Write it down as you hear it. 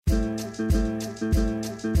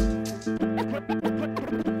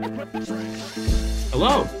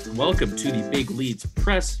Hello, and welcome to the Big Leads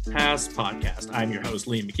Press Pass podcast. I'm your host,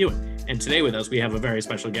 Liam McEwen, and today with us we have a very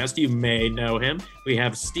special guest. You may know him. We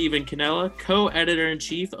have Stephen Cannella,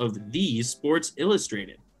 co-editor-in-chief of The Sports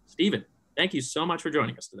Illustrated. Stephen, thank you so much for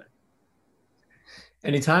joining us today.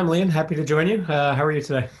 Anytime, Liam. Happy to join you. How are you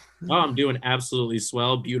today? Oh, I'm doing absolutely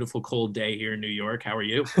swell. Beautiful cold day here in New York. How are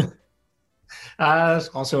you? It's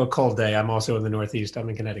also a cold day. I'm also in the Northeast. I'm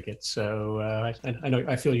in Connecticut, so I know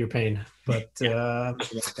I feel your pain. But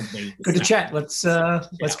good to chat. Let's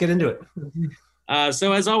get into it.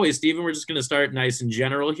 So as always, Stephen, we're just going to start nice and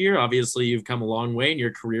general here. Obviously, you've come a long way in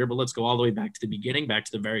your career, but let's go all the way back to the beginning, back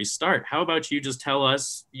to the very start. How about you just tell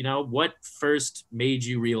us, what first made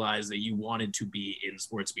you realize that you wanted to be in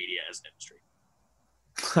sports media as an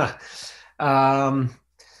industry?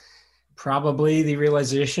 Probably the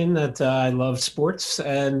realization that I loved sports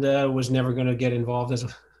and was never going to get involved as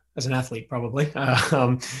an athlete. Probably.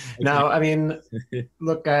 No, I mean,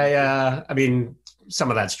 look, I mean,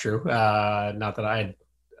 some of that's true. Not that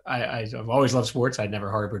I've always loved sports. I'd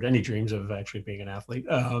never harbored any dreams of actually being an athlete,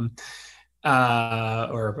 or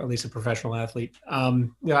at least a professional athlete.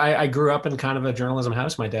 I grew up in kind of a journalism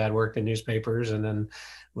house. My dad worked in newspapers, and then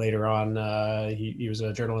later on, he was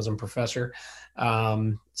a journalism professor.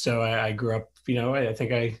 So I grew up, I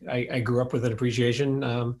think I grew up with an appreciation,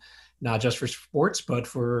 not just for sports, but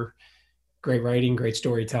for great writing, great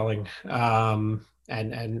storytelling, and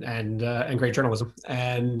great journalism.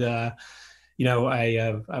 And, I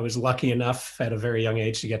was lucky enough at a very young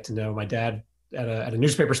age to get to know my dad at a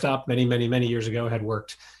newspaper stop many years ago. Had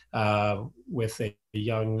worked with a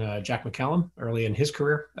young Jack McCallum early in his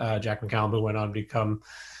career. Jack McCallum, who went on to become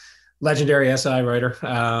legendary SI writer,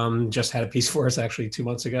 just had a piece for us actually 2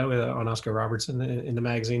 months ago on Oscar Robertson in the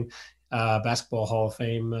magazine, Basketball Hall of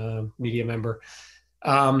Fame media member.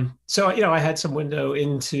 So, I had some window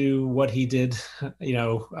into what he did,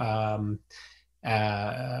 what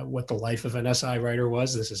the life of an SI writer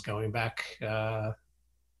was. This is going back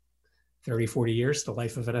 30, 40 years. The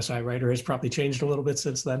life of an SI writer has probably changed a little bit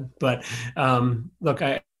since then. But look,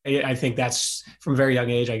 I think that's from a very young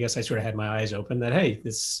age, I guess I sort of had my eyes open that, hey,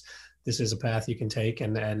 this is a path you can take,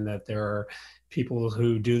 and that there are people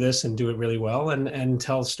who do this and do it really well and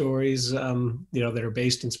tell stories, that are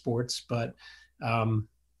based in sports, but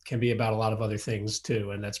can be about a lot of other things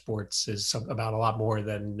too. And that sports is about a lot more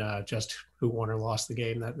than just who won or lost the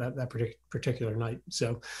game that particular night.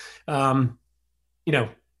 So,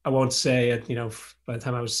 I won't say it, from the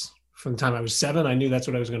time I was 7, I knew that's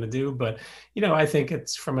what I was going to do. But, I think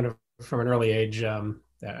it's from an early age,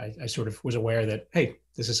 I sort of was aware that, hey,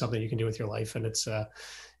 this is something you can do with your life. And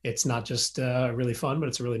it's not just really fun, but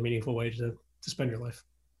it's a really meaningful way to spend your life.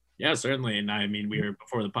 Yeah, certainly. And I mean,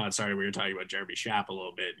 before the pod started, we were talking about Jeremy Schaap a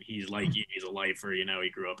little bit. He's like you, he's a lifer, he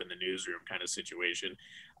grew up in the newsroom kind of situation.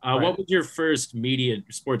 Right. What was your first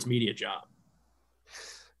sports media job?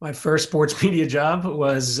 My first sports media job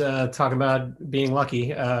was talking about being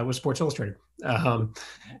lucky with Sports Illustrated. I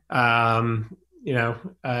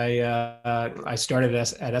started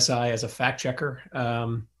at SI as a fact checker.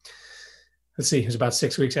 Let's see, it was about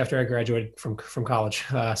 6 weeks after I graduated from college.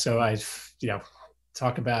 So I,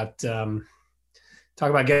 talk about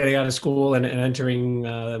getting out of school and entering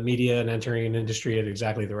media and entering an industry at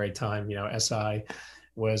exactly the right time. SI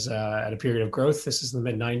was at a period of growth. This is the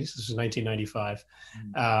mid 90s. This was 1995.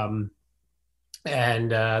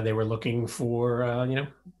 And they were looking for, a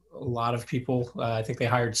lot of people. I think they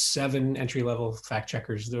hired 7 entry-level fact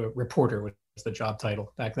checkers. The reporter was the job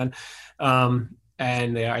title back then.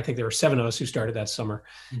 And I think there were 7 of us who started that summer.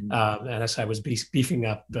 And SI was beefing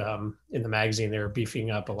up in the magazine. They were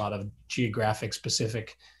beefing up a lot of geographic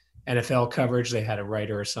specific NFL coverage. They had a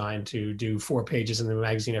writer assigned to do 4 pages in the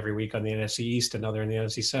magazine every week on the NFC East, another in the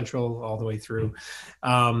NFC Central, all the way through.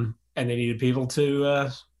 And they needed people to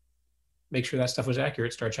make sure that stuff was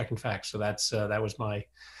accurate, start checking facts. So that was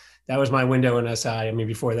my window in SI. I mean,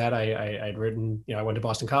 before that, I'd written, I went to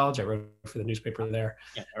Boston College. I wrote for the newspaper there.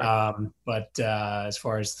 Yeah, right. But as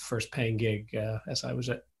far as the first paying gig, SI was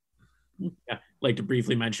it. Yeah, like to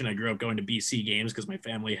briefly mention, I grew up going to BC games because my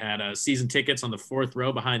family had season tickets on the 4th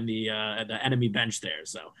row behind the enemy bench there.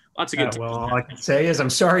 So lots of good. Well, all I can say is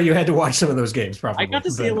I'm sorry you had to watch some of those games. Probably I got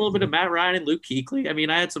to see a little bit of Matt Ryan and Luke Kuechly. I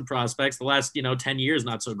mean, I had some prospects. The last 10 years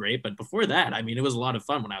not so great, but before that, I mean, it was a lot of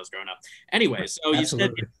fun when I was growing up. Anyway, so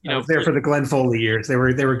absolutely. You said I was there for the Glenn Foley years. They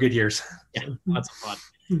were good years. Yeah, lots of fun.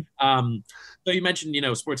 So you mentioned,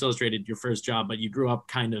 Sports Illustrated, your first job, but you grew up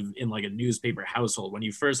kind of in like a newspaper household. When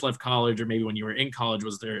you first left college, or maybe when you were in college,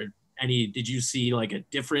 did you see like a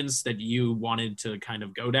difference that you wanted to kind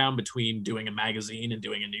of go down between doing a magazine and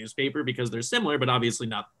doing a newspaper? Because they're similar, but obviously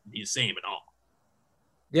not the same at all.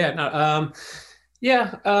 Yeah, no,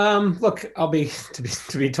 look, I'll be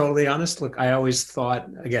to be totally honest. Look, I always thought,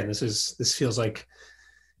 again, this feels like,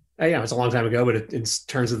 it's a long time ago, but in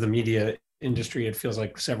terms of the media industry, it feels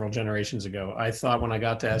like several generations ago. I thought when I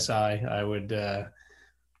got to SI, I would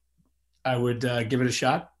give it a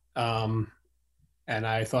shot. And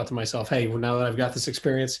I thought to myself, hey, well, now that I've got this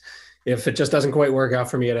experience, if it just doesn't quite work out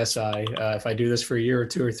for me at SI, if I do this for a year or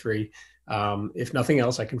two or three, if nothing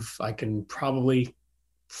else, I can probably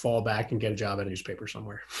fall back and get a job at a newspaper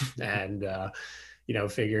somewhere. And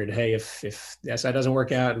figured, hey, if SI doesn't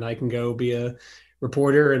work out and I can go be a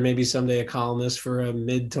reporter and maybe someday a columnist for a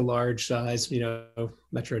mid to large size,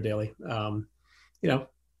 Metro Daily,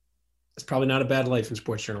 it's probably not a bad life in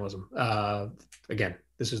sports journalism. Again,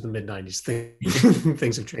 this is the mid 90s thing.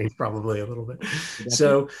 Things have changed probably a little bit.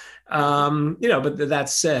 So, but that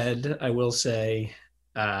said, I will say,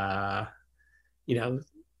 you know,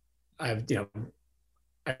 I've,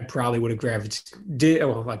 I probably would have gravitated,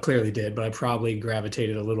 well, I clearly did, but I probably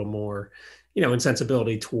gravitated a little more, in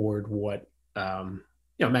sensibility toward what,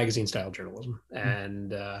 magazine style journalism.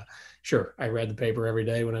 And sure, I read the paper every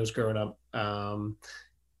day when I was growing up.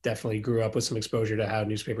 Definitely grew up with some exposure to how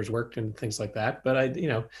newspapers worked and things like that. But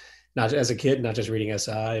not as a kid, not just reading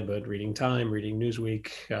SI, but reading Time, reading Newsweek.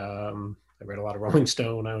 I read a lot of Rolling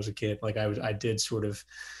Stone when I was a kid. Like I did sort of,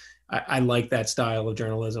 I like that style of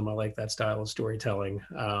journalism. I like that style of storytelling.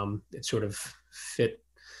 It sort of fit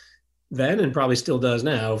then and probably still does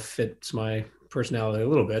now, fits my personality a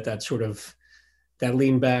little bit. That sort of, that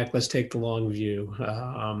lean back, let's take the long view.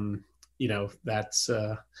 That's,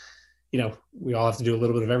 we all have to do a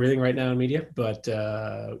little bit of everything right now in media, but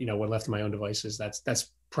when left to my own devices,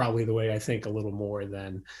 that's probably the way I think a little more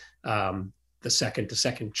than the second to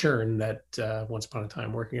second churn that once upon a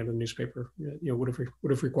time working at a newspaper, would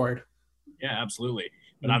have required. Yeah, absolutely.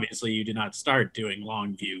 But obviously, you did not start doing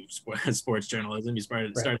long view sports journalism. You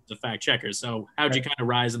started as a fact checker. So, how'd you kind of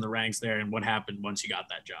rise in the ranks there, and what happened once you got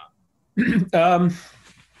that job?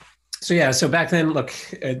 So back then, look,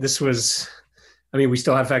 this was. I mean, we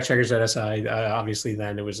still have fact checkers at SI. Obviously,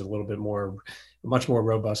 then it was a little bit much more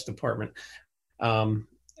robust department, and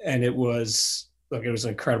it was an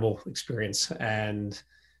incredible experience. And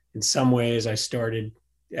in some ways, I started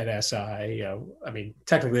at SI.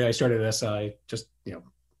 Technically, I started at SI just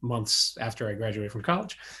months after I graduated from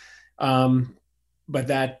college. But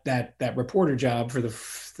that reporter job for the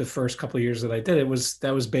first couple of years that I did it was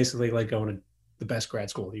basically like going to the best grad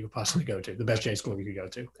school you could possibly go to, the best J school you could go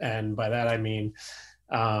to. And by that, I mean,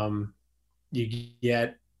 you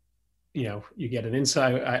get an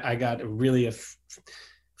insight. I got really a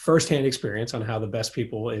firsthand experience on how the best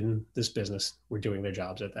people in this business were doing their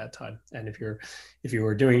jobs at that time. And if you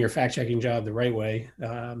were doing your fact checking job the right way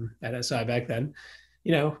at SI back then,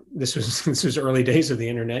 this was early days of the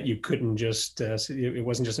internet. You couldn't just, it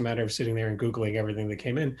wasn't just a matter of sitting there and Googling everything that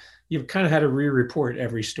came in. You kind of had to re-report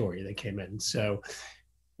every story that came in. So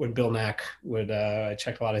when Bill Knack would, I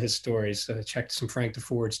checked a lot of his stories, checked some Frank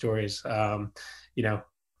DeFord stories,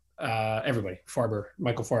 everybody,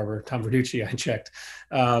 Michael Farber, Tom Verducci, I checked.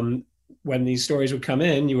 When these stories would come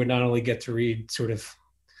in, you would not only get to read sort of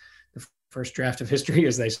first draft of history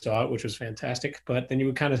as they saw it, which was fantastic. But then you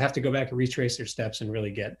would kind of have to go back and retrace their steps and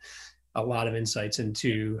really get a lot of insights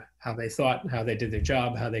into how they thought, how they did their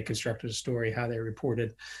job, how they constructed a story, how they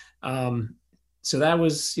reported. So that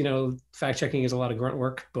was, fact checking is a lot of grunt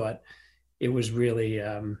work, but it was really,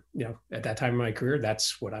 at that time in my career,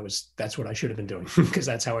 that's what I should have been doing because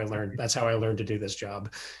that's how I learned. That's how I learned to do this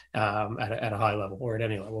job at a high level or at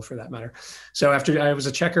any level for that matter. So after I was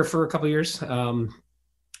a checker for a couple of years,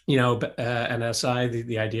 and SI,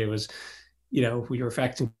 the idea was, you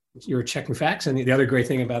were checking facts. And the other great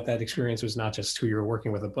thing about that experience was not just who you were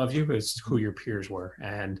working with above you, it was who your peers were.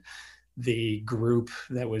 And the group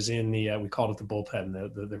that was in we called it the bullpen,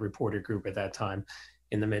 the reporter group at that time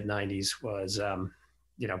in the mid 90s was,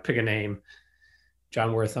 pick a name, John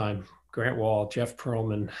Wertheim, Grant Wall, Jeff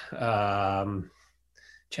Pearlman,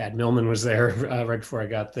 Chad Millman was there right before I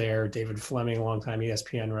got there, David Fleming, longtime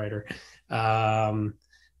ESPN writer.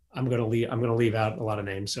 I'm going to leave out a lot of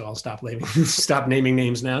names, so I'll stop naming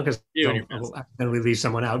names now because I'll accidentally leave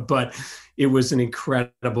someone out. But it was an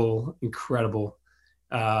incredibly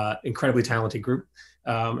talented group,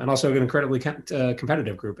 and also an incredibly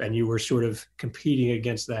competitive group. And you were sort of competing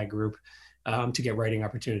against that group to get writing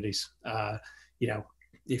opportunities. When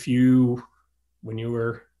you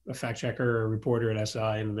were a fact checker or a reporter at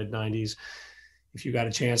SI in the mid 90s, if you got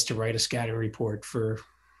a chance to write a scouting report for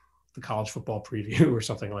the college football preview or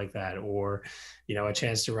something like that, or, a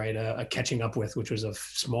chance to write a catching up with, which was a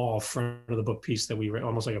small front of the book piece that we read,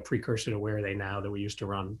 almost like a precursor to Where Are They Now, that we used to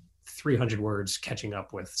run 300 words catching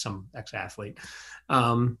up with some ex-athlete.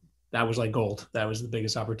 That was like gold. That was the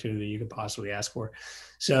biggest opportunity you could possibly ask for.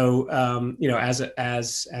 So,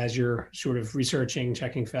 as you're sort of researching,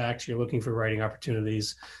 checking facts, you're looking for writing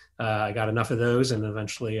opportunities. I got enough of those, and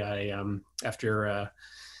eventually, after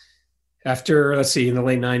let's see, in the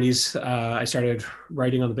late '90s, I started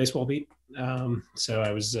writing on the baseball beat. So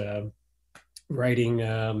I was writing,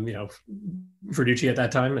 Verducci at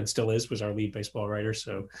that time, and still was our lead baseball writer.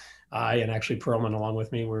 So I, and actually Perlman along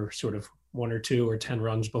with me, were sort of 1 or 2 or 10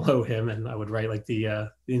 runs below him, and I would write like the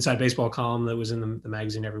inside baseball column that was in the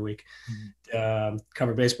magazine every week.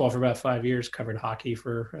 Covered baseball for about 5 years, covered hockey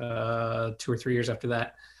for 2 or 3 years after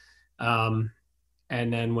that. And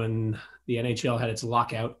then when the NHL had its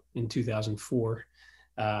lockout in 2004,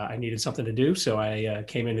 I needed something to do. So I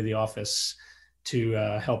came into the office to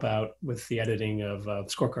help out with the editing of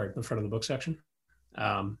Scorecard, the front of the book section.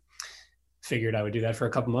 Figured I would do that for a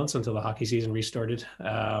couple months until the hockey season restarted.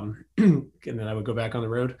 And then I would go back on the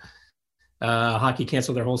road. Hockey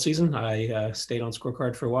canceled their whole season. I stayed on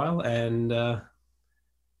Scorecard for a while and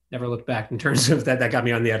never looked back in terms of that. That got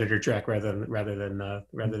me on the editor track rather than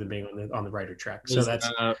being on the writer track. So that's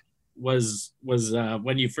was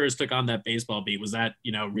when you first took on that baseball beat, was that,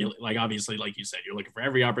 really, like, obviously, like you said, you're looking for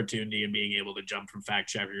every opportunity, and being able to jump from fact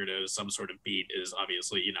checker to some sort of beat is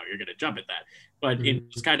obviously, you're going to jump at that. But in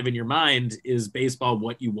just kind of in your mind, is baseball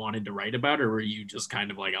what you wanted to write about, or were you just kind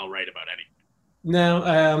of like, I'll write about anything? No,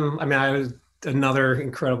 I was another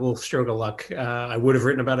incredible stroke of luck. I would have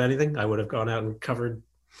written about anything. I would have gone out and covered,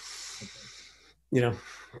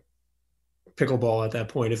 pickleball at that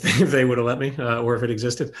point if they would have let me, or if it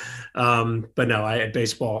existed. But no, I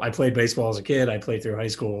played baseball as a kid. I played through high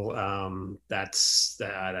school. That's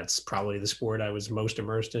probably the sport I was most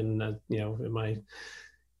immersed in, in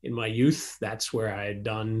my youth. That's where I had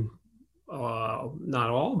done not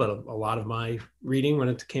all, but a lot of my reading when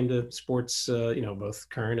it came to sports, both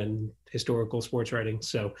current and historical sports writing.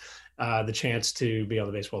 So the chance to be on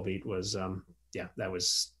the baseball beat was, that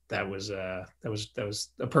was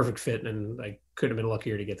a perfect fit, and I couldn't have been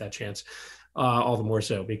luckier to get that chance. All the more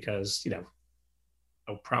so because,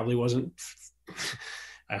 I probably wasn't,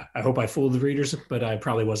 I hope I fooled the readers, but I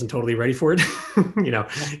probably wasn't totally ready for it. At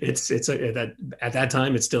that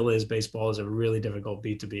time, it still is. Baseball is a really difficult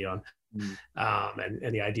beat to be on.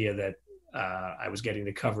 And the idea that I was getting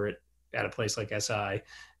to cover it at a place like SI,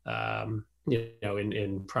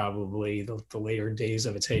 in probably the later days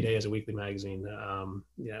of its heyday as a weekly magazine,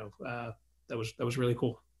 that was really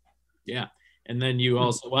cool. Yeah. And then you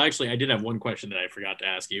also, well, actually, I did have one question that I forgot to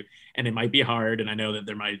ask you, and it might be hard, and I know that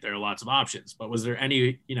there are lots of options, but was there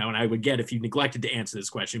any, and I would get if you neglected to answer this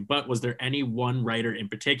question, but was there any one writer in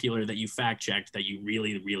particular that you fact checked that you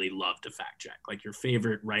really, really love to fact check, like your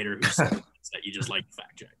favorite writer who's that you just like to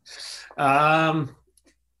fact check?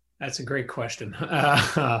 That's a great question.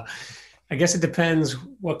 I guess it depends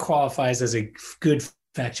what qualifies as a good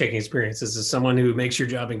fact-checking experience. Is it someone who makes your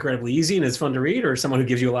job incredibly easy and it's fun to read, or someone who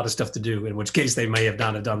gives you a lot of stuff to do, in which case they may have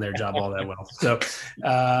not done their job all that well? So,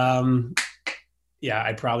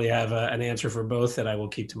 I probably have an answer for both that I will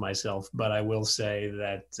keep to myself, but I will say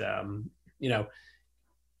that,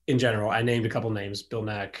 in general, I named a couple names. Bill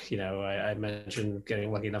Nack, I mentioned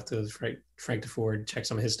getting lucky enough to Frank DeFord, check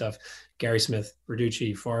some of his stuff. Gary Smith,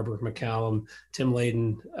 Verducci, Farber, McCallum, Tim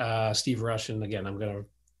Layden, Steve Rush, and again, I'm gonna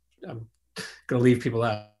leave people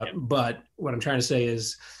out. But what I'm trying to say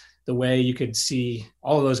is the way you could see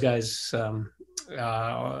all of those guys,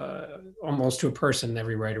 almost to a person,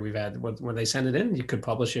 every writer we've had, when they send it in, you could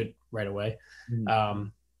publish it right away.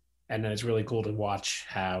 And then it's really cool to watch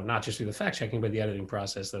how, not just through the fact checking, but the editing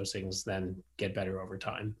process, those things then get better over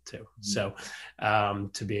time too. So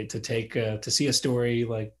to see a story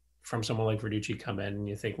like from someone like Verducci come in, and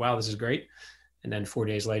you think, wow, this is great. And then 4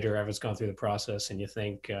 days later, everyone's gone through the process, and you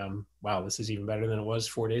think, wow, this is even better than it was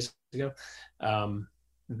 4 days ago.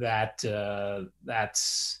 That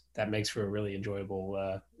makes for a really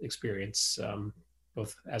enjoyable experience,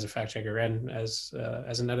 both as a fact checker and as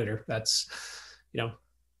an editor.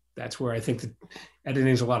 That's where I think that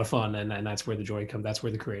editing is a lot of fun, and that's where the joy comes. That's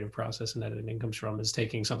where the creative process in editing comes from, is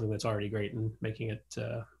taking something that's already great and making it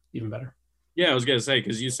even better. Yeah, I was gonna say,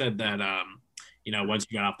 because you said that once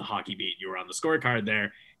you got off the hockey beat, you were on the Scorecard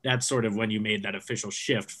there, that's sort of when you made that official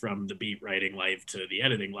shift from the beat writing life to the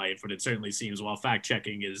editing life. But it certainly seems, while fact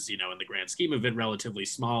checking is, you know, in the grand scheme of it, relatively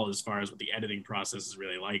small as far as what the editing process is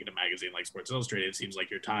really like in a magazine like Sports Illustrated, it seems like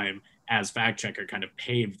your time as fact checker kind of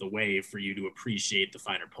paved the way for you to appreciate the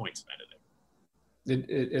finer points of editing.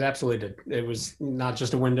 It absolutely did. It was not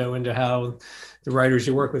just a window into how the writers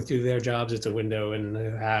you work with do their jobs. It's a window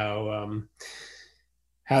into how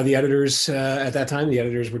the editors at that time, the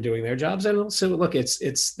editors were doing their jobs. And also, look,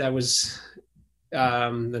 that was,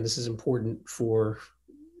 and this is important for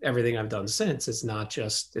everything I've done since. It's not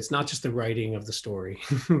just the writing of the story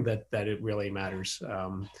that it really matters.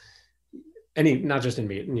 Not just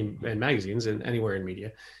in magazines and anywhere in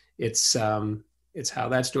media. It's how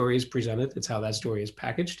that story is presented. It's how that story is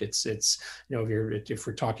packaged. It's you know, if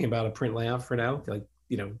we're talking about a print layout for now, like,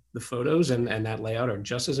 you know, the photos and that layout are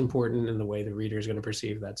just as important in the way the reader is going to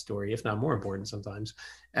perceive that story, if not more important sometimes,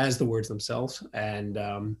 as the words themselves. And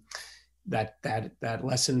that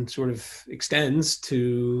lesson sort of extends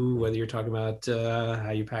to whether you're talking about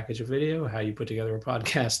how you package a video, how you put together a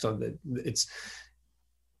podcast.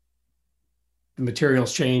 The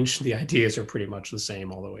materials change, the ideas are pretty much the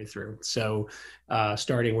same all the way through. So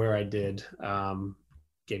starting where I did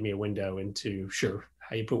gave me a window into, sure,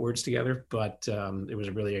 how you put words together, but it was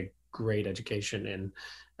really a great education in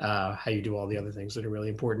how you do all the other things that are really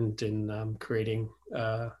important in creating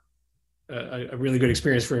a really good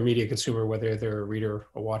experience for a media consumer, whether they're a reader,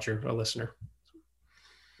 a watcher, a listener.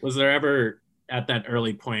 Was there ever, at that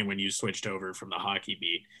early point when you switched over from the hockey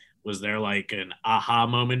beat, was there like an aha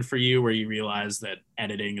moment for you where you realized that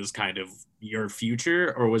editing is kind of your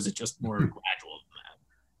future, or was it just more gradual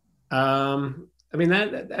than that? I mean,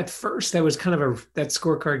 that at first that was kind of that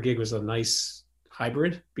scorecard gig was a nice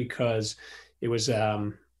hybrid because it was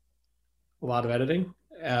a lot of editing,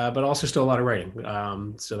 but also still a lot of writing.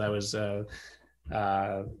 So that was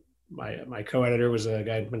my co-editor was a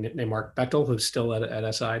guy named Mark Bechtel, who's still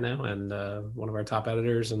at SI now, and one of our top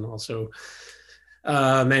editors, and also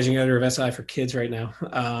managing editor of SI for kids right now.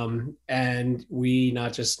 And we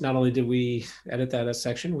not only did we edit that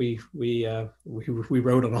section, we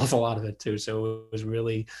wrote an awful lot of it too. So it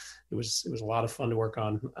was a lot of fun to work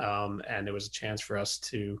on. And it was a chance for us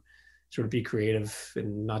to sort of be creative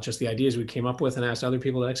in not just the ideas we came up with and asked other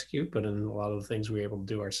people to execute, but in a lot of the things we were able to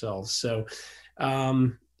do ourselves. So,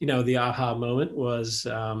 you know, the aha moment was,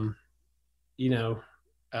 you know,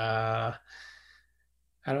 how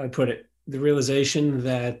do I put it? The realization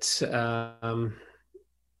that,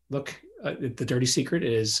 the dirty secret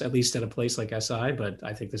is, at least at a place like SI, but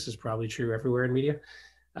I think this is probably true everywhere in media,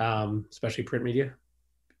 especially print media.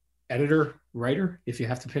 Editor, writer, if you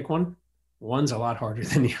have to pick one's a lot harder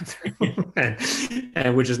than the other.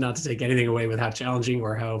 and which is not to take anything away with how challenging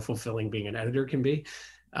or how fulfilling being an editor can be.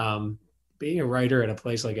 Being a writer at a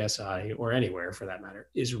place like SI, or anywhere for that matter,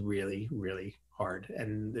 is really, really hard.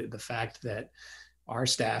 And the fact that our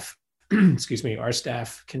staff our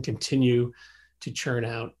staff can continue to churn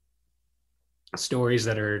out stories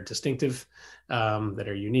that are distinctive, that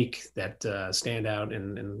are unique, that stand out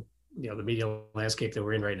in you know, the media landscape that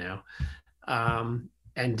we're in right now,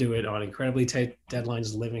 and do it on incredibly tight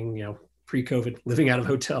deadlines, living, you know, pre-COVID, living out of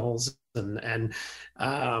hotels, and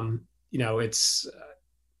you know, it's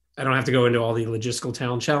I don't have to go into all the logistical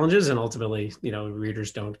challenges, and ultimately, you know,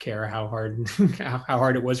 readers don't care how hard how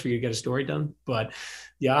hard it was for you to get a story done. But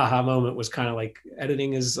the aha moment was kind of like,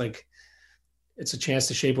 editing is like, it's a chance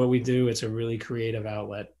to shape what we do. It's a really creative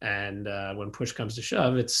outlet, and when push comes to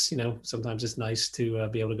shove, it's, you know, sometimes it's nice to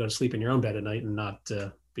be able to go to sleep in your own bed at night and not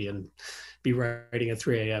be writing at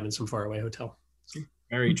 3 a.m. in some faraway hotel.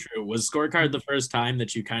 Very true. Was Scorecard the first time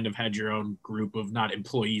that you kind of had your own group of, not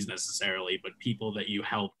employees necessarily, but people that you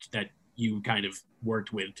helped, that you kind of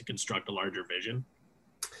worked with to construct a larger vision?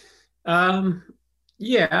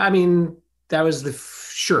 Yeah, I mean, that was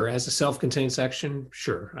sure, as a self-contained section,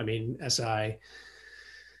 sure. I mean, SI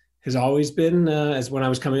has always been, as when I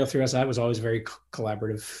was coming up through SI, it was always a very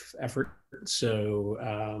collaborative effort.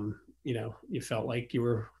 So, you know, you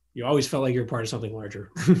always felt like you were part of something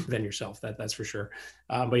larger than yourself. That's for sure.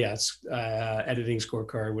 But yeah, it's editing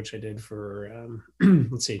Scorecard, which I did for,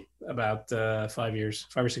 let's see, about 5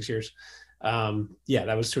 or 6 years. Yeah,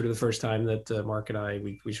 that was sort of the first time that Mark and I,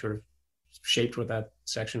 we sort of shaped what that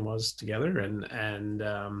section was together. And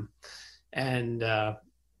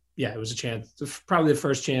yeah, it was a chance, probably the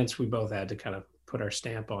first chance we both had to kind of put our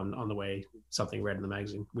stamp on the way something read in the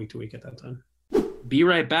magazine week to week at that time. Be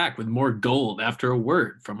right back with more gold after a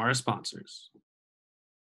word from our sponsors.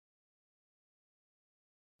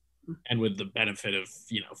 And with the benefit of,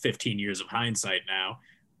 15 years of hindsight now,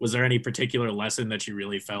 was there any particular lesson that you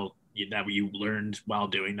really felt that you learned while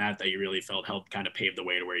doing that you really felt helped kind of pave the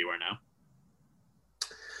way to where you are now?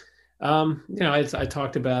 I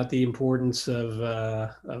talked about the importance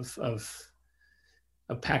of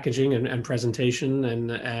packaging and presentation,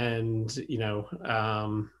 and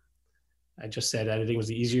I just said editing was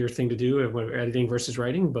the easier thing to do, editing versus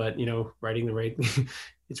writing. But writing the right,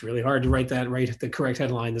 it's really hard to write the correct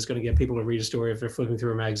headline that's going to get people to read a story if they're flipping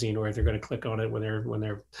through a magazine, or if they're going to click on it when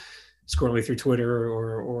they're scrolling through Twitter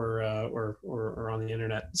or on the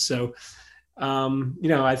internet. So,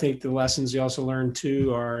 I think the lessons you also learn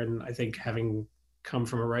too are, and I think having come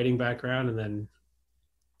from a writing background and then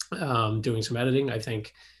doing some editing, I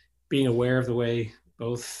think being aware of the way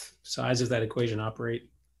both sides of that equation operate,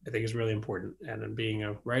 I think is really important. And then being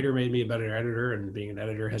a writer made me a better editor, and being an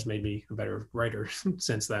editor has made me a better writer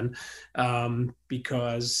since then,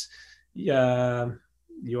 because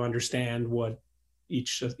you understand what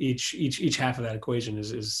each half of that equation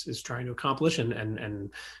is trying to accomplish,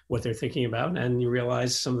 and what they're thinking about, and you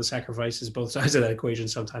realize some of the sacrifices both sides of that equation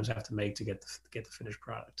sometimes have to make to get the finished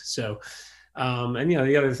product. So. And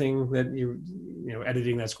the other thing that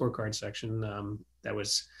editing that scorecard section, that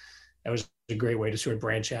was a great way to sort of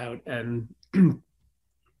branch out, and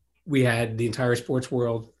we had the entire sports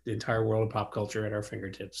world, the entire world of pop culture at our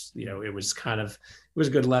fingertips. It was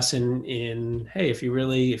a good lesson in, hey, if you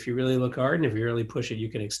really look hard and if you really push it, you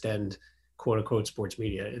can extend quote unquote sports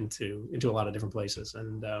media into a lot of different places,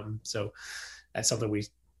 and so that's something we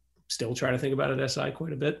still try to think about at SI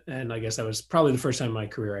quite a bit. And I guess that was probably the first time in my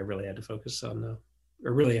career I really had to focus on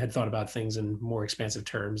or really had thought about things in more expansive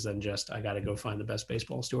terms than just, I got to go find the best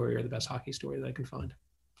baseball story or the best hockey story that I can find.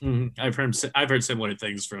 Mm-hmm. I've heard similar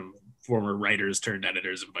things from former writers turned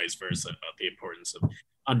editors and vice versa about the importance of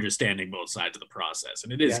understanding both sides of the process.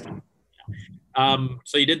 And it is fun.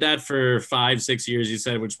 So you did that for 5-6 years, you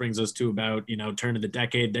said, which brings us to about, turn of the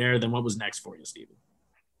decade there. Then what was next for you, Stephen?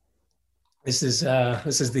 This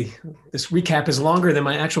recap is longer than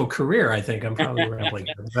my actual career. I think I'm probably rambling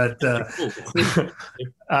here, but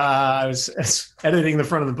I was editing the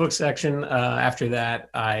front of the book section. After that,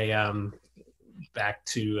 I back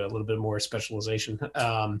to a little bit more specialization.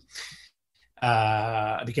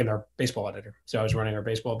 I became our baseball editor, so I was running our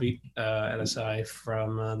baseball beat at SI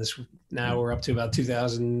from this. Now we're up to about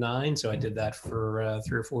 2009, so I did that for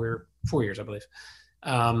 3 or 4 years, I believe.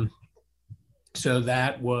 So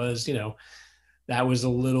that was, that was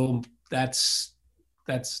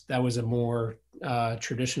a more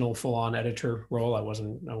traditional full-on editor role. I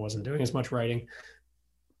wasn't doing as much writing.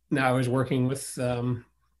 Now I was working with a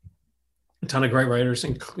ton of great writers,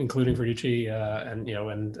 including Verducci,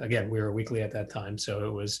 and again, we were weekly at that time. So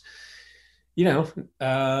it was,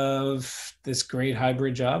 this great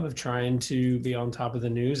hybrid job of trying to be on top of the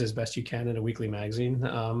news as best you can in a weekly magazine,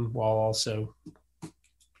 while also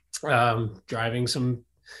driving some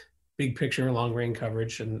big picture, long range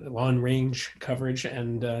coverage, and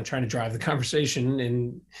trying to drive the conversation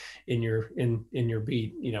in your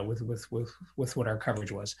beat, with what our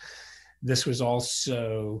coverage was. This was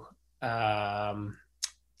also SI.com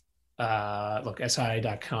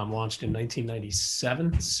launched in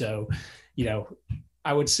 1997, so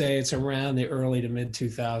I would say it's around the early to mid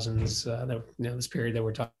 2000s. This period that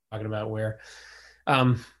we're talking about, where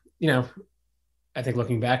I think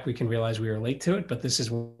looking back, we can realize we were late to it, but this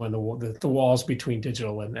is when the walls between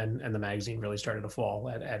digital and the magazine really started to fall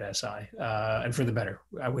at SI, and for the better.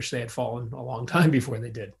 I wish they had fallen a long time before they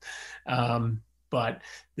did. But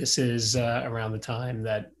this is around the time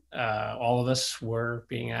that all of us were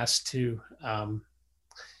being asked to, all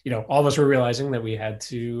of us were realizing that we had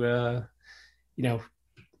to,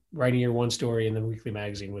 writing your one story in the weekly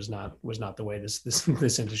magazine was not the way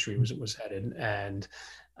this industry was headed. And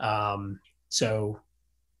so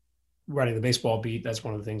running the baseball beat, that's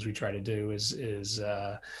one of the things we try to do is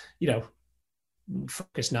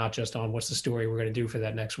focus not just on what's the story we're going to do for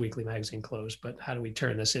that next weekly magazine close, but how do we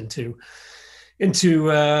turn this into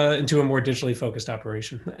a more digitally focused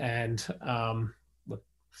operation. And look,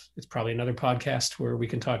 it's probably another podcast where we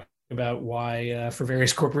can talk about why, for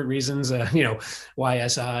various corporate reasons, why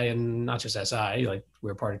SI, and not just SI, like we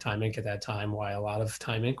were part of Time Inc. at that time, why a lot of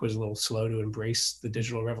Time Inc. was a little slow to embrace the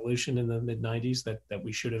digital revolution in the mid 90s that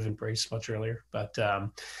we should have embraced much earlier. But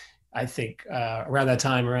I think around that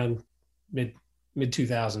time, around mid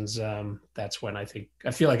 2000s, that's when I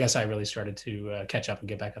feel like SI really started to catch up and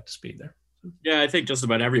get back up to speed there. Yeah, I think just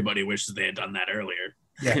about everybody wishes they had done that earlier.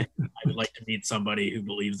 Yeah. I would like to meet somebody who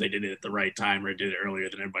believes they did it at the right time or did it earlier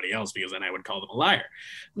than everybody else, because then I would call them a liar.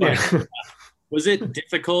 But, Was it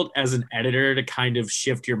difficult as an editor to kind of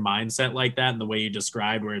shift your mindset like that in the way you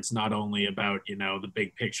described, where it's not only about, the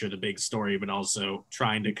big picture, the big story, but also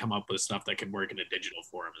trying to come up with stuff that can work in a digital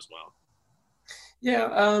form as well? Yeah,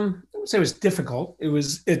 I would say it was difficult. It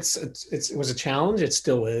was a challenge. It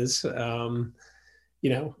still is. And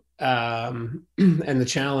the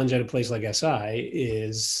challenge at a place like SI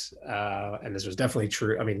is, and this was definitely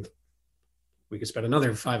true. I mean, we could spend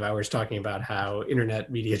another 5 hours talking about how internet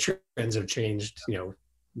media trends have changed,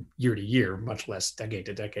 year to year, much less decade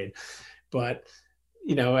to decade. But,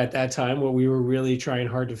 at that time, what we were really trying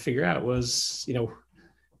hard to figure out was,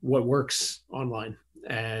 what works online,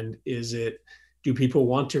 and do people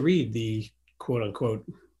want to read the quote unquote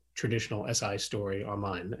traditional SI story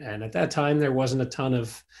online? And at that time, there wasn't a ton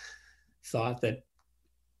of thought that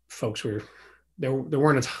folks were there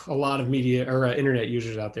weren't a lot of media or internet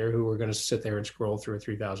users out there who were going to sit there and scroll through a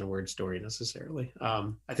 3,000 word story necessarily.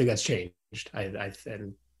 I think that's changed.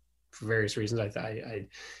 And for various reasons, I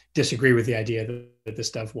disagree with the idea that this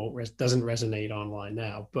stuff doesn't resonate online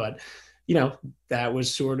now. But that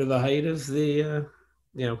was sort of the height of the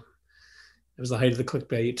it was the height of the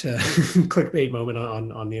clickbait clickbait moment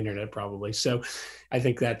on the internet, probably. So I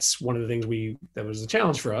think that's one of the things that was a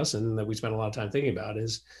challenge for us, and that we spent a lot of time thinking about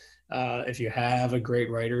is if you have a great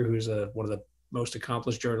writer who's one of the most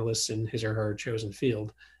accomplished journalists in his or her chosen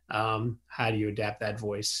field, how do you adapt that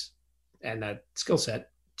voice and that skill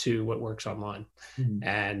set to what works online? Mm-hmm.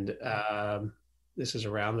 And this is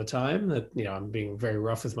around the time that, I'm being very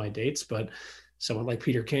rough with my dates, but someone like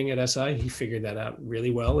Peter King at SI, he figured that out really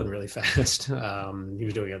well and really fast. He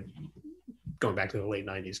was doing it going back to the late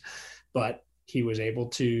 90s, but he was able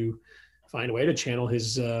to find a way to channel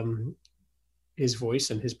his voice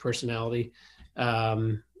and his personality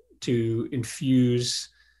to infuse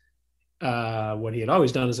what he had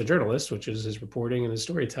always done as a journalist, which is his reporting and his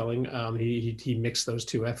storytelling. He mixed those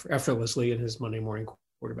two effortlessly in his Monday morning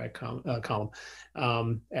quarterback column.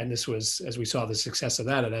 And this was, as we saw the success of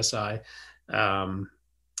that at SI,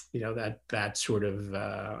 that sort of,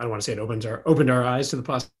 I don't want to say it opened our eyes to the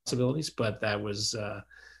possibilities, but that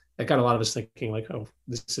got a lot of us thinking like, oh,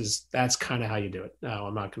 that's kind of how you do it. Now,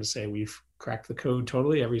 I'm not going to say we've cracked the code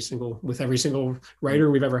totally with every single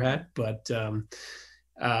writer we've ever had, but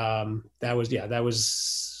that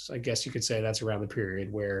was, I guess you could say that's around the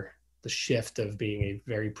period where the shift of being a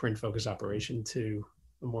very print focused operation to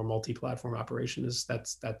a more multi-platform operation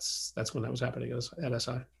that's when that was happening at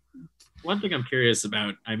SI. One thing I'm curious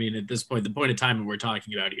about, I mean, at this point, the point of time that we're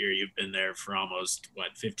talking about here, you've been there for almost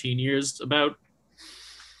 15 years about?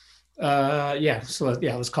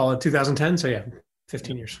 Let's call it 2010. So yeah,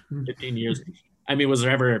 15 years. 15 years. I mean, was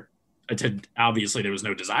there ever obviously there was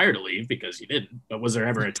no desire to leave because you didn't, but was there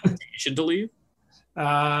ever a temptation to leave?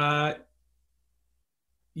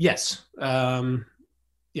 Yes.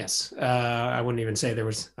 Yes. I wouldn't even say there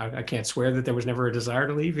was, I can't swear that there was never a desire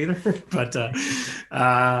to leave either, but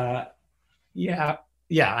I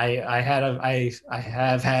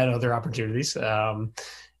have had other opportunities.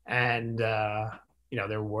 And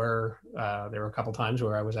there were a couple times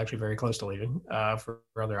where I was actually very close to leaving for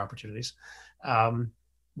other opportunities.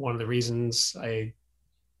 One of the reasons I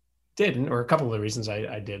didn't, or a couple of the reasons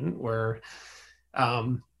I didn't, were,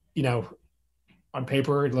 on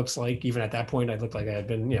paper, it looks like even at that point, I looked like I'd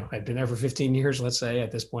been there for 15 years. Let's say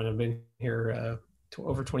at this point, I've been here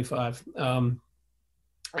over 25.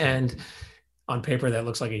 And on paper, that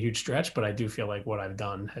looks like a huge stretch, but I do feel like what I've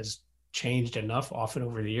done has changed enough often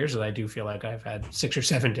over the years that I do feel like I've had 6 or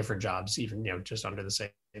 7 different jobs, even, just under the same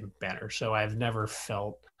banner. So I've never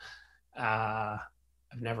felt like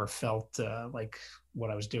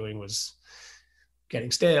what I was doing was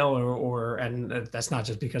getting stale and that's not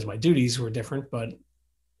just because my duties were different, but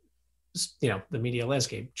the media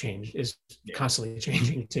landscape is constantly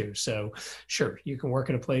changing too. So sure, you can work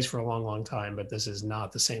at a place for a long, long time, but this is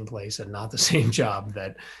not the same place and not the same job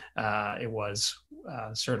that it was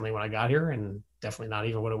certainly when I got here, and definitely not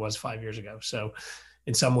even what it was 5 years ago. So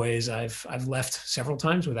in some ways I've left several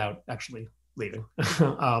times without actually leaving.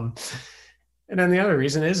 And then the other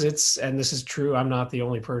reason is and this is true, I'm not the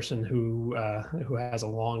only person who has a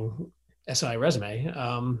long SI resume.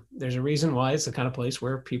 There's a reason why it's the kind of place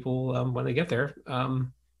where people, when they get there,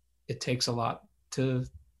 it takes a lot to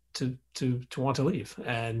want to leave.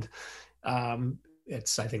 And I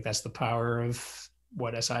think that's the power of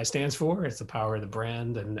what SI stands for. It's the power of the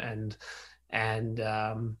brand. And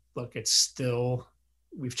look, it's still,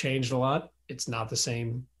 we've changed a lot. It's not the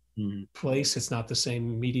same place. It's not the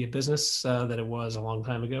same media business that it was a long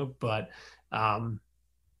time ago, but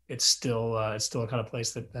it's still a kind of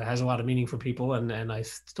place that has a lot of meaning for people. And I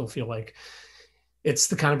still feel like it's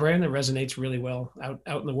the kind of brand that resonates really well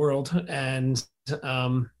out in the world. And,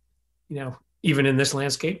 you know, even in this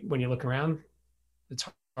landscape, when you look around, it's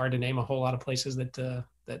hard to name a whole lot of places that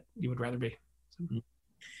you would rather be.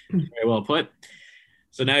 Very well put.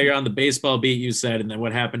 So now you're on the baseball beat, you said, and then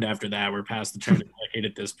what happened after that? We're past the turn of the decade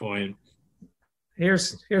at this point.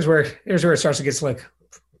 Here's where it starts to get like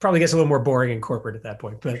probably gets a little more boring and corporate at that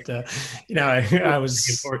point. But you know, I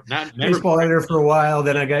was baseball editor for a while.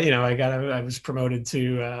 Then I was promoted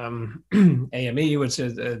to AME, which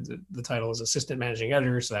is the title is assistant managing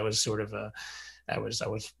editor. So that was sort of I was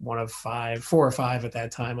one of 4 or 5 at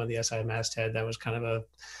that time on the SI masthead. That was kind of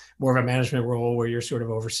more of a management role where you're sort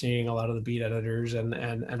of overseeing a lot of the beat editors and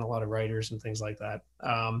a lot of writers and things like that.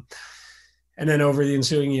 And then over the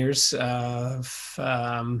ensuing years, you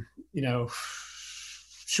know,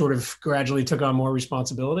 sort of gradually took on more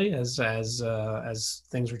responsibility as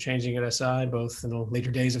things were changing at SI, both in the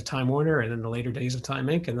later days of Time Warner and in the later days of Time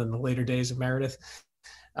Inc. and then the later days of Meredith.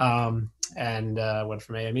 And went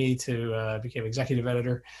from AME to became executive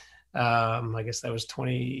editor. I guess that was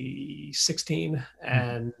 2016.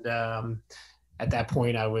 And at that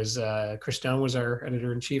point, I was Chris Stone was our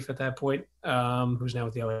editor in chief at that point, who's now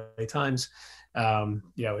with the LA Times. You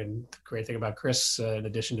know, and the great thing about Chris, in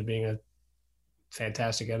addition to being a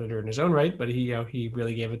fantastic editor in his own right, but he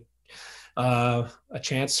really gave it a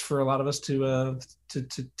chance for a lot of us to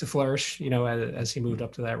flourish, you know, as he moved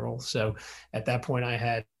up to that role. So at that point,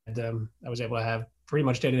 I was able to have pretty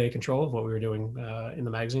much day-to-day control of what we were doing in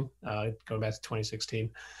the magazine, going back to 2016.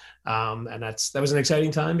 And that was an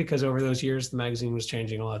exciting time because over those years, the magazine was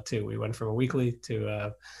changing a lot too. We went from a weekly to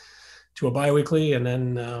a bi-weekly, and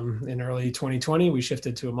then in early 2020, we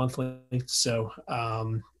shifted to a monthly. So,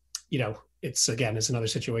 you know, it's another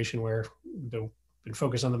situation where been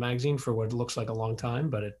focused on the magazine for what looks like a long time,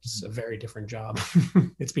 but it's a very different job.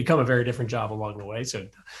 It's become a very different job along the way. So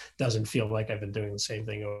it doesn't feel like I've been doing the same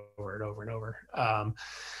thing over and over and over.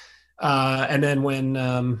 And then when,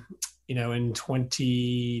 you know, in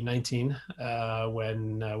 2019,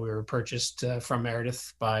 when we were purchased from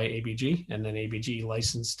Meredith by ABG, and then ABG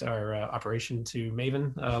licensed our operation to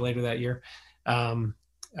Maven later that year.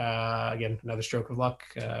 Again, another stroke of luck.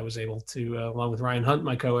 I was able to, along with Ryan Hunt,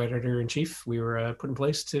 my co-editor in chief, we were put in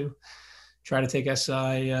place to try to take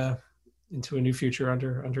SI into a new future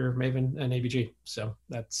under Maven and ABG. So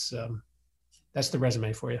that's the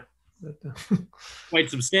resume for you. Quite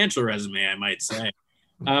substantial resume, I might say.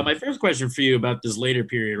 My first question for you about this later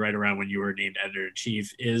period, right around when you were named editor-in-chief,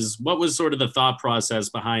 is what was sort of the thought process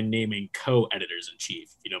behind naming co-editors-in-chief?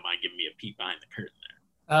 If you don't mind giving me a peek behind the curtain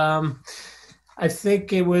there. I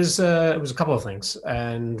think it was a couple of things,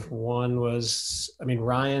 and one was, I mean,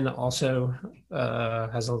 Ryan also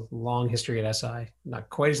has a long history at SI, not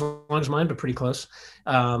quite as long as mine, but pretty close.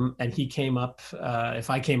 And he came up. If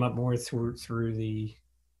I came up more through the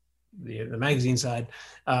magazine side,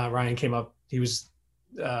 Ryan came up. He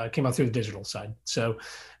came up through the digital side. So,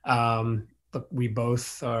 but we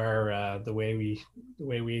both are the way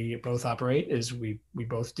we both operate is we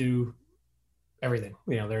both do everything.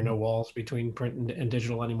 You know, there are no walls between print and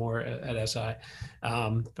digital anymore at SI.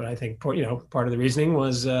 But I think, you know, part of the reasoning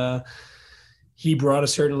was he brought a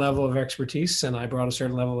certain level of expertise and I brought a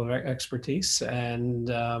certain level of expertise. And,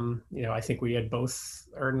 you know, I think we had both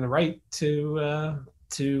earned the right to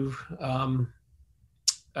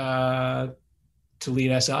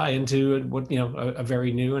lead SI into what, you know, a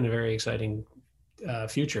very new and a very exciting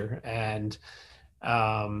future. And you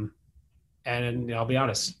know, I'll be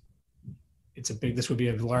honest, this would be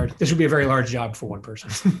a very large job for one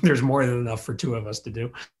person. There's more than enough for 2 of us to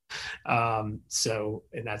do. So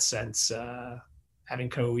in that sense, having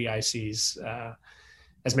co-EICs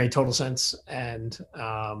has made total sense. And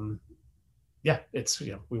yeah, it's,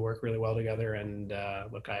 you know, we work really well together. And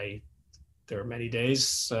look, there are many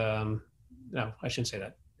days, no, I shouldn't say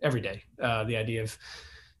that, every day. The idea of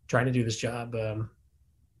trying to do this job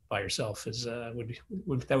by yourself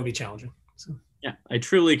would be challenging. So. Yeah, I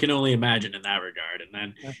truly can only imagine in that regard. And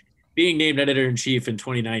then being named editor-in-chief in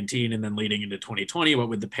 2019 and then leading into 2020, what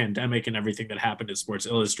with the pandemic and everything that happened at Sports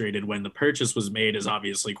Illustrated when the purchase was made is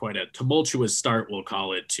obviously quite a tumultuous start, we'll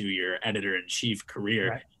call it, to your editor-in-chief career.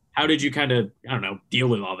 Right. How did you kind of, I don't know, deal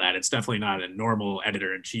with all that? It's definitely not a normal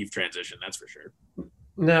editor-in-chief transition, that's for sure.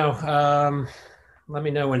 No, let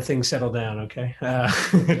me know when things settle down. Okay.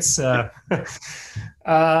 It's, yeah,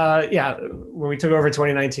 when we took over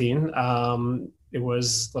 2019, there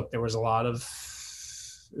was a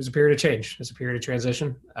period of change. It was a period of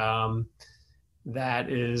transition. that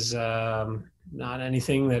is not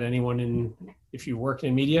anything that anyone if you work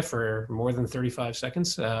in media for more than 35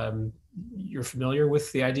 seconds, you're familiar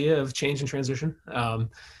with the idea of change and transition.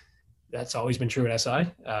 That's always been true at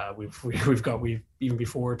SI. We've even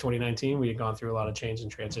before 2019, we had gone through a lot of change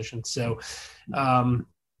and transition. So,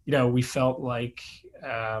 we felt like,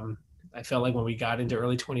 I felt like when we got into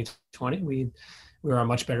early 2020, we were on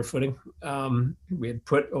much better footing. We had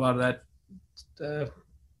put a lot of that,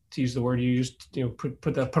 to use the word you used,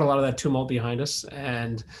 put a lot of that tumult behind us,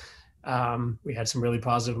 and we had some really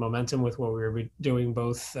positive momentum with what we were doing,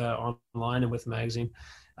 both online and with the magazine,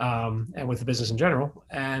 and with the business in general.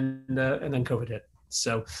 And then COVID hit.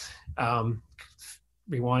 So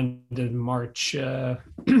rewind to March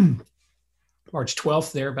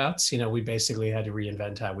 12th, thereabouts. We basically had to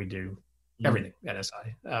reinvent how we do everything at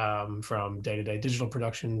SI, from day-to-day digital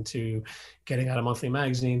production to getting out a monthly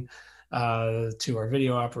magazine, to our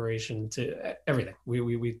video operation, to everything.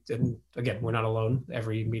 We and again, we're not alone.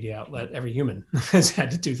 Every media outlet, every human has had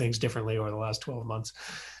to do things differently over the last 12 months.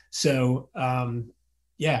 So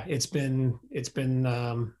it's been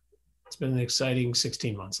an exciting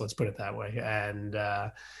 16 months. Let's put it that way. And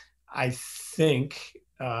I think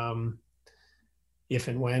if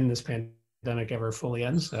and when this pandemic ever fully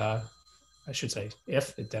ends, I should say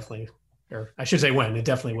if it definitely, or I should say when it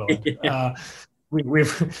definitely will end.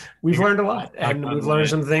 We've learned a lot, and we've learned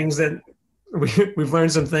some things that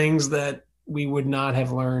we would not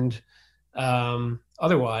have learned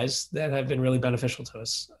otherwise, that have been really beneficial to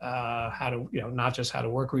us. How to, not just how to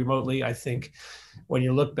work remotely. I think when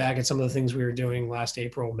you look back at some of the things we were doing last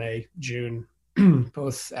April, May, June,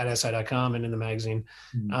 both at SI.com and in the magazine,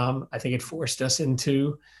 I think it forced us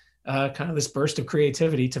into kind of this burst of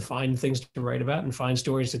creativity to find things to write about and find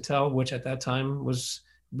stories to tell, which at that time was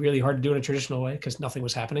really hard to do in a traditional way because nothing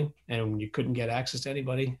was happening and you couldn't get access to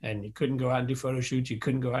anybody and you couldn't go out and do photo shoots. You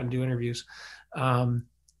couldn't go out and do interviews. And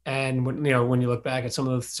when you look back at some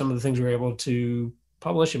of the things we were able to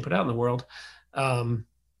publish and put out in the world, I'm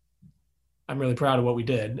really proud of what we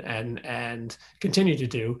did and continue to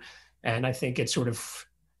do. And I think it's sort of,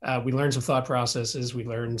 we learned some thought processes. We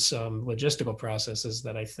learned some logistical processes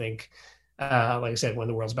that I think, like I said, when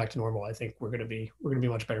the world's back to normal, I think we're going to be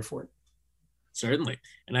much better for it. Certainly.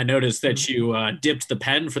 And I noticed that you dipped the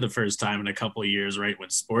pen for the first time in a couple of years, right when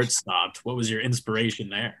sports stopped. What was your inspiration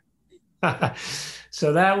there?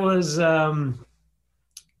 So that was, I'm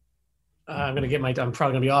probably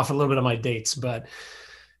going to be off a little bit of my dates, but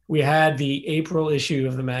we had the April issue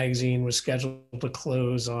of the magazine was scheduled to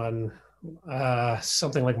close on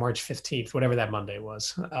something like March 15th, whatever that Monday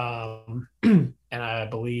was. And I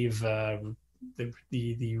believe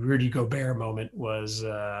the Rudy Gobert moment was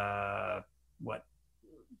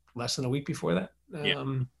less than a week before that.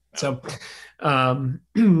 So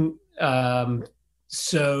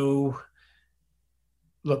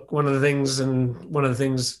look, one of the things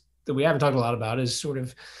that we haven't talked a lot about is sort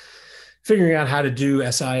of figuring out how to do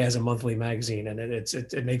SI as a monthly magazine. And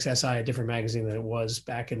it makes SI a different magazine than it was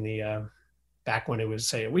back when it was,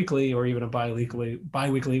 say, a weekly or even a bi-weekly,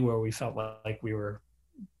 where we felt like we were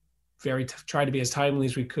try to be as timely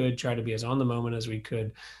as we could, try to be as on the moment as we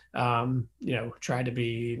could, try to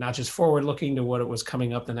be not just forward looking to what it was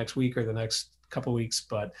coming up the next week or the next couple of weeks,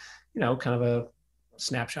 but, kind of a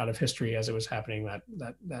snapshot of history as it was happening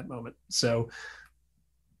that moment. So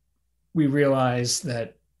we realized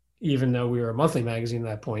that even though we were a monthly magazine at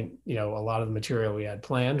that point, a lot of the material we had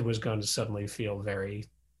planned was going to suddenly feel very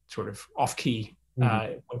sort of off key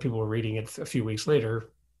when people were reading it a few weeks later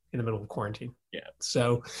in the middle of quarantine. Yeah.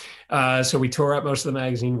 So we tore up most of the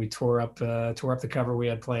magazine. We tore up the cover we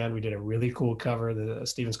had planned. We did a really cool cover. The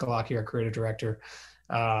Steven Skalaki, our creative director,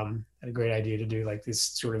 had a great idea to do like this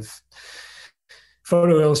sort of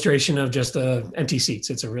photo illustration of just empty seats.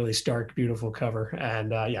 It's a really stark, beautiful cover.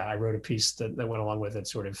 And I wrote a piece that went along with it,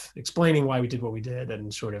 sort of explaining why we did what we did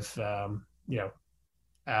and sort of,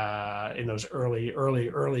 in those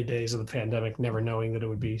early days of the pandemic, never knowing that it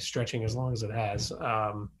would be stretching as long as it has,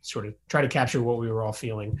 sort of try to capture what we were all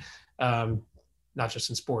feeling, not just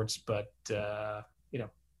in sports, but,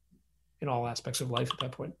 in all aspects of life at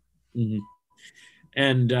that point. Mm-hmm.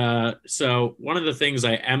 And so one of the things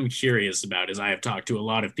I am curious about is I have talked to a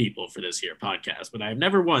lot of people for this here podcast, but I have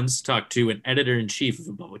never once talked to an editor-in-chief of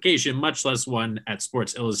a publication, much less one at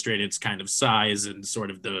Sports Illustrated's kind of size and sort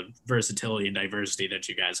of the versatility and diversity that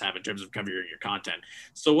you guys have in terms of covering your content.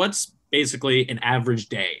 So what's basically an average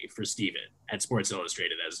day for Steven at Sports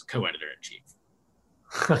Illustrated as co-editor-in-chief?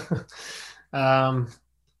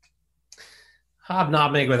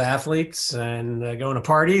 Hobnobbing with athletes and going to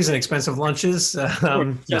parties and expensive lunches.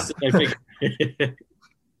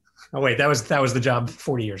 Oh wait, that was the job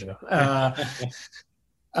 40 years ago.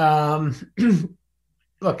 Um,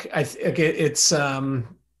 look, it's I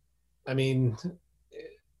mean,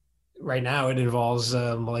 right now it involves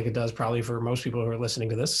like it does probably for most people who are listening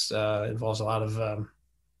to this, involves a lot of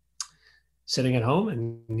sitting at home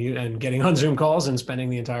and getting on Zoom calls and spending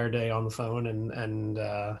the entire day on the phone and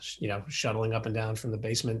shuttling up and down from the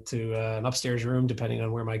basement to an upstairs room, depending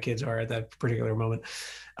on where my kids are at that particular moment.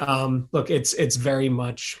 Look, it's very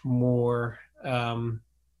much more,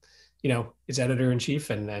 it's editor in chief,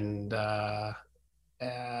 and I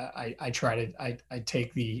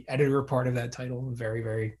take the editor part of that title very,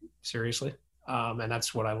 very seriously. And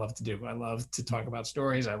that's what I love to do. I love to talk about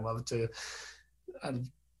stories. I love to,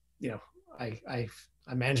 I'm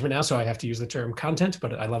management now, so I have to use the term content,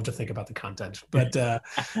 but I love to think about the content. But at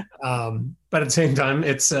the same time,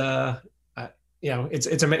 it's a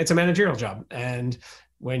managerial job. And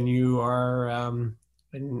when you are an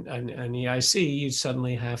EIC, you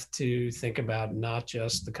suddenly have to think about not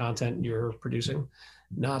just the content you're producing,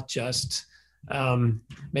 not just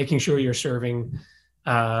making sure you're serving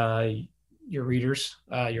your readers,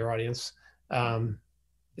 your audience.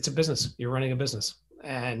 It's a business. You're running a business.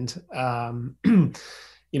 And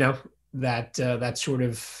that sort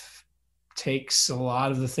of takes a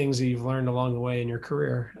lot of the things that you've learned along the way in your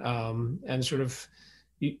career, and sort of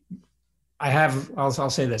I'll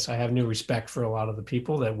say this, I have new respect for a lot of the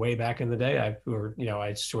people that way back in the day we're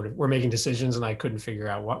making decisions and I couldn't figure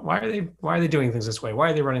out why are they doing things this way, why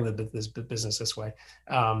are they running this business this way.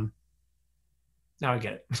 Now I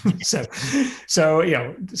get it. so sorry,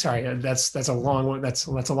 that's a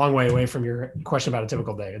long way away from your question about a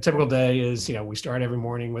typical day. A typical day is, we start every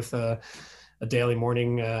morning with a daily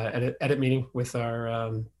morning edit meeting with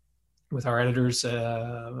our editors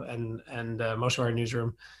and most of our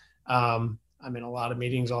newsroom. I'm in a lot of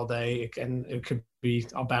meetings all day. It could be,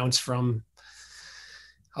 I'll bounce from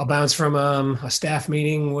a staff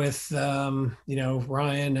meeting with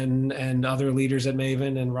Ryan and other leaders at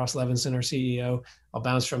Maven and Ross Levinson, our CEO. I'll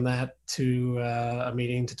bounce from that to a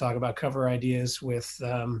meeting to talk about cover ideas with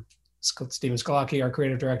Stephen Skolaki, our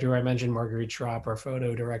creative director, who I mentioned, Marguerite Schropp, our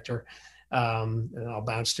photo director. And I'll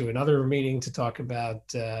bounce to another meeting to talk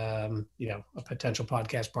about a potential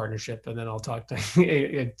podcast partnership, and then I'll talk to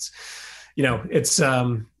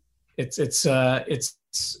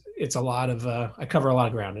it's a lot of I cover a lot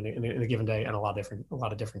of ground in a given day, and a lot of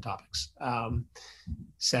different topics. And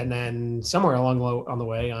then somewhere on the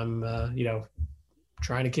way, I'm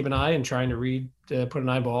trying to keep an eye and trying to read, put an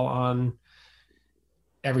eyeball on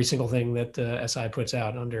every single thing that SI puts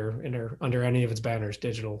out under any of its banners: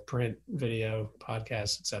 digital, print, video,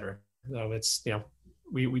 podcasts, etc. So it's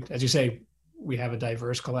we as you say, we have a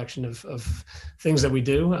diverse collection of things that we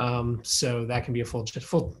do. So that can be a full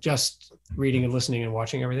just reading and listening and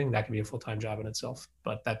watching everything. That can be a full-time job in itself,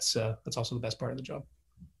 but that's also the best part of the job.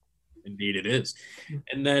 Indeed it is.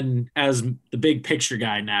 And then as the big picture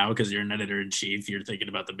guy now, because you're an editor in chief, you're thinking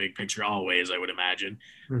about the big picture always, I would imagine.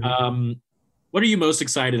 Mm-hmm. What are you most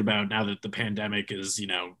excited about now that the pandemic is,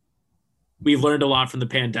 we've learned a lot from the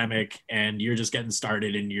pandemic, and you're just getting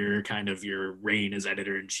started in your reign as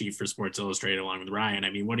editor in chief for Sports Illustrated along with Ryan? I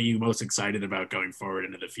mean, what are you most excited about going forward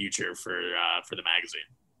into the future for the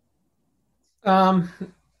magazine?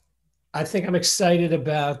 I think I'm excited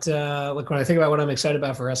about, when I think about what I'm excited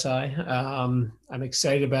about for SI, I'm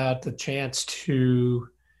excited about the chance to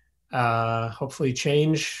hopefully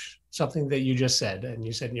change something that you just said. And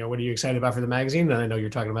you said, what are you excited about for the magazine? And I know you're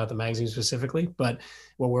talking about the magazine specifically, but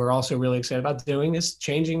what we're also really excited about doing is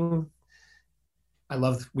changing. We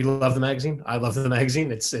love the magazine. I love the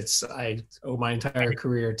magazine. I owe my entire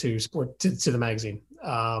career to the magazine.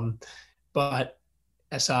 But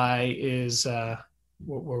SI is,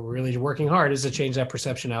 what we're really working hard is to change that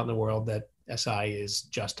perception out in the world that SI is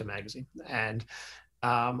just a magazine. And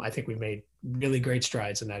I think we've made really great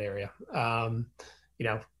strides in that area. I'm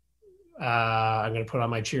going to put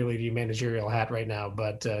on my cheerleading managerial hat right now,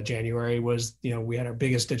 but January was, we had our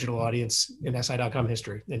biggest digital audience in SI.com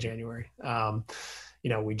history in January.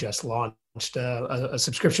 We just launched a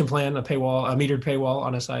subscription plan, a metered paywall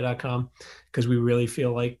on SI.com, because we really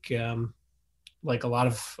feel like a lot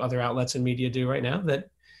of other outlets in media do right now, that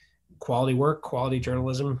quality work, quality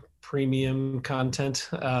journalism, premium content,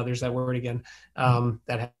 there's that word again,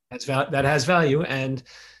 that has value. And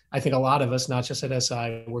I think a lot of us, not just at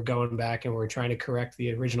SI, we're going back and we're trying to correct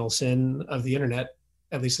the original sin of the internet,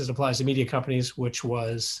 at least as it applies to media companies, which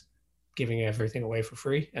was giving everything away for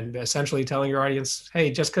free and essentially telling your audience,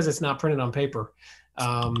 hey, just because it's not printed on paper,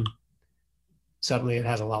 suddenly it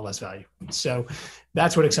has a lot less value. So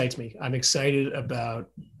that's what excites me. I'm excited about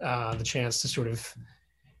the chance to sort of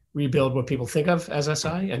rebuild what people think of as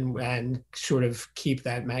SI, and sort of keep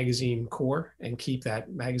that magazine core and keep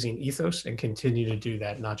that magazine ethos and continue to do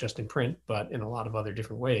that, not just in print, but in a lot of other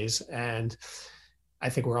different ways. And I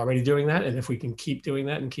think we're already doing that. And if we can keep doing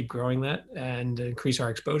that and keep growing that and increase our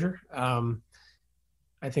exposure,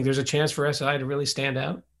 I think there's a chance for SI to really stand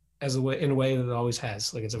out in a way that it always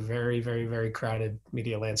has. Like, it's a very, very, very crowded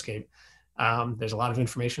media landscape. There's a lot of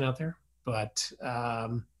information out there, but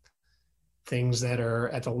things that are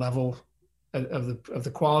at the level of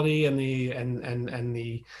the quality and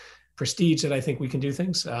the prestige that I think we can do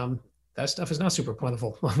things. That stuff is not super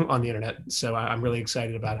plentiful on the internet. So I'm really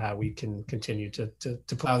excited about how we can continue to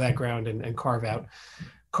plow that ground and carve out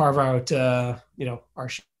our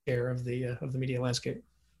share of the media landscape.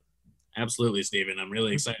 Absolutely, Stephen. I'm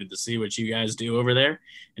really excited to see what you guys do over there.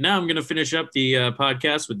 And now I'm going to finish up the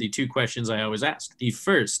podcast with the two questions I always ask. The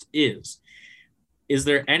first is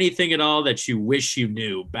there anything at all that you wish you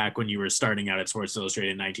knew back when you were starting out at Sports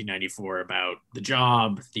Illustrated in 1994 about the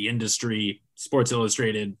job, the industry, Sports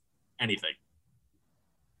Illustrated, anything?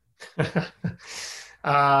 That's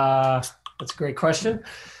a great question.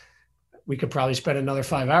 We could probably spend another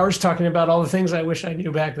 5 hours talking about all the things I wish I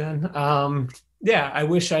knew back then. Yeah, I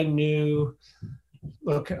wish I knew.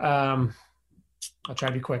 Look, I'll try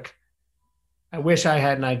to be quick. I wish I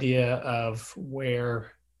had an idea of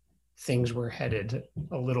where things were headed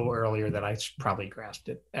a little earlier than I probably grasped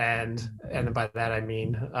it. And by that, I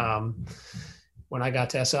mean, when I got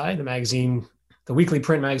to SI, the magazine, the weekly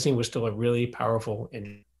print magazine, was still a really powerful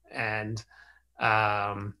engine. And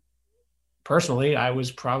personally, I was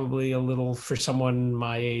probably a little, for someone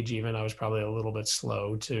my age even, I was probably a little bit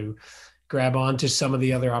slow to grab on to some of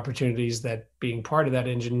the other opportunities that being part of that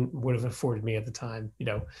engine would have afforded me at the time.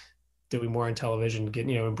 Doing more on television,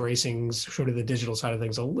 embracing sort of the digital side of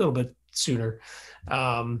things a little bit sooner.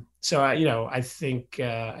 So I think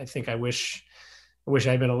I wish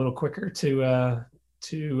I'd been a little quicker to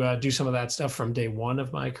do some of that stuff from day one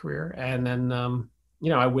of my career. And then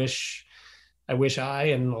I wish I,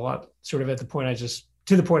 and a lot, sort of at the point I was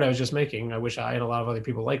just making, I wish I and a lot of other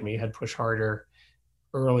people like me had pushed harder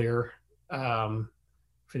earlier for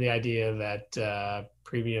the idea that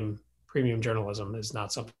premium journalism is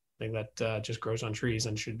not something that just grows on trees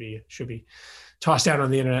and should be tossed out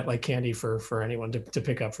on the internet like candy for anyone to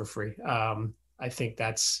pick up for free. I think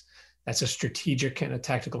that's a strategic and a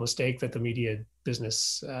tactical mistake that the media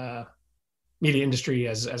industry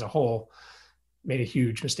as a whole made a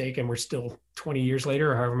huge mistake, and we're still 20 years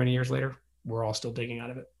later, or however many years later, we're all still digging out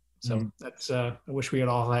of it. So that's I wish we had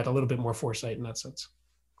all had a little bit more foresight in that sense.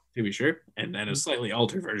 To be sure. And then a slightly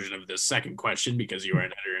altered version of the second question, because you are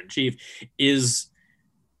an editor-in-chief, is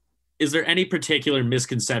there any particular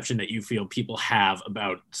misconception that you feel people have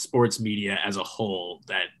about sports media as a whole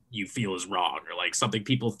that you feel is wrong, or like something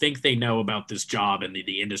people think they know about this job and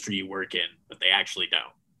the industry you work in, but they actually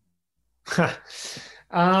don't?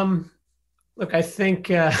 Look, I think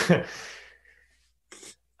there's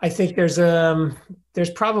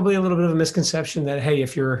probably a little bit of a misconception that, hey,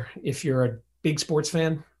 if you're a big sports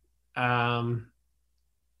fan,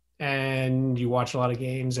 and you watch a lot of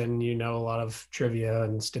games and you know a lot of trivia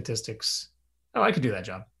and statistics, I could do that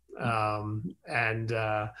job.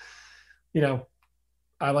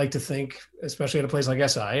 I like to think, especially at a place like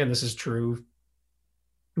SI, and this is true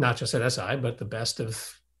not just at SI, but the best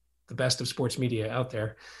of sports media out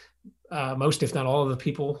there. Most, if not all, of the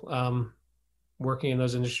people working in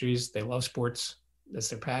those industries, they love sports. That's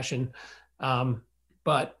their passion.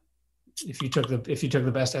 But if you took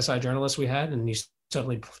the best SI journalists we had and you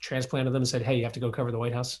suddenly transplanted them and said, hey, you have to go cover the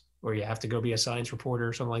White House, or you have to go be a science reporter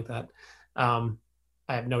or something like that, I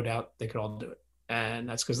have no doubt they could all do it. And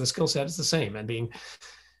that's because the skill set is the same. And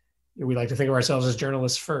we like to think of ourselves as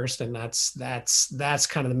journalists first. And that's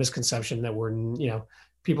kind of the misconception that we're,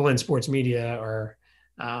 people in sports media are,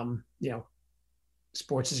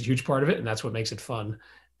 sports is a huge part of it, and that's what makes it fun.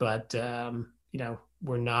 But,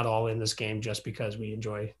 we're not all in this game just because we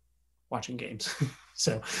enjoy watching games.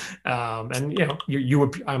 So, you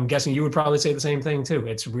would, I'm guessing you would probably say the same thing too.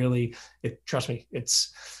 It's really, trust me,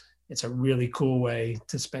 it's a really cool way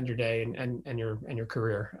to spend your day and your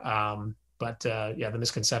career. The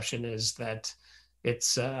misconception is that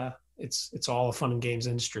it's all a fun and games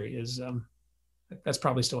industry that's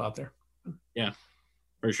probably still out there. Yeah,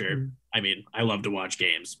 for sure. Mm-hmm. I mean, I love to watch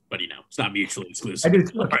games, but it's not mutually exclusive. I do.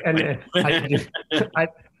 Look,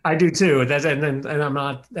 I do too.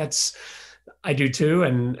 I do too.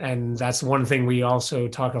 And that's one thing we also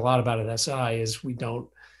talk a lot about at SI is we don't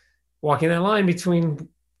walk in that line between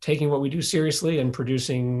taking what we do seriously and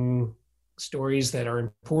producing stories that are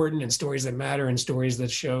important and stories that matter and stories that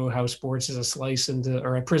show how sports is a slice into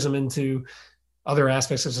or a prism into other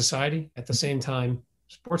aspects of society. At the same time,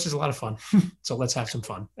 sports is a lot of fun. So let's have some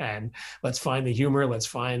fun and let's find the humor. Let's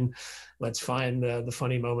find the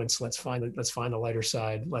funny moments. Let's find the lighter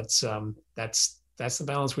side. That's the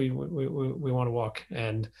balance we want to walk.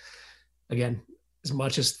 And again, as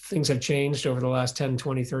much as things have changed over the last 10,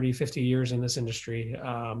 20, 30, 50 years in this industry,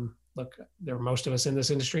 look, there are most of us in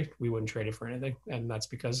this industry, we wouldn't trade it for anything. And that's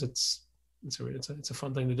because it's a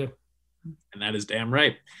fun thing to do. And that is damn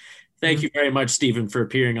right. Thank you very much, Stephen, for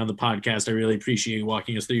appearing on the podcast. I really appreciate you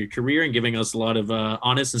walking us through your career and giving us a lot of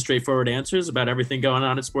honest and straightforward answers about everything going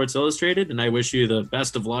on at Sports Illustrated. And I wish you the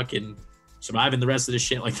best of luck in surviving the rest of this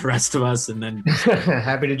shit like the rest of us. And then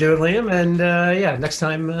happy to do it, Liam. And next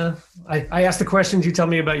time I ask the questions, you tell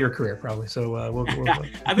me about your career probably. So we'll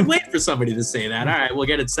I've been waiting for somebody to say that. All right, we'll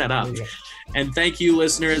get it set up. And thank you,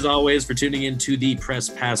 listener, as always, for tuning in to the Press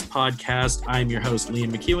Pass podcast. I'm your host, Liam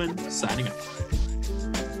McEwen, signing up.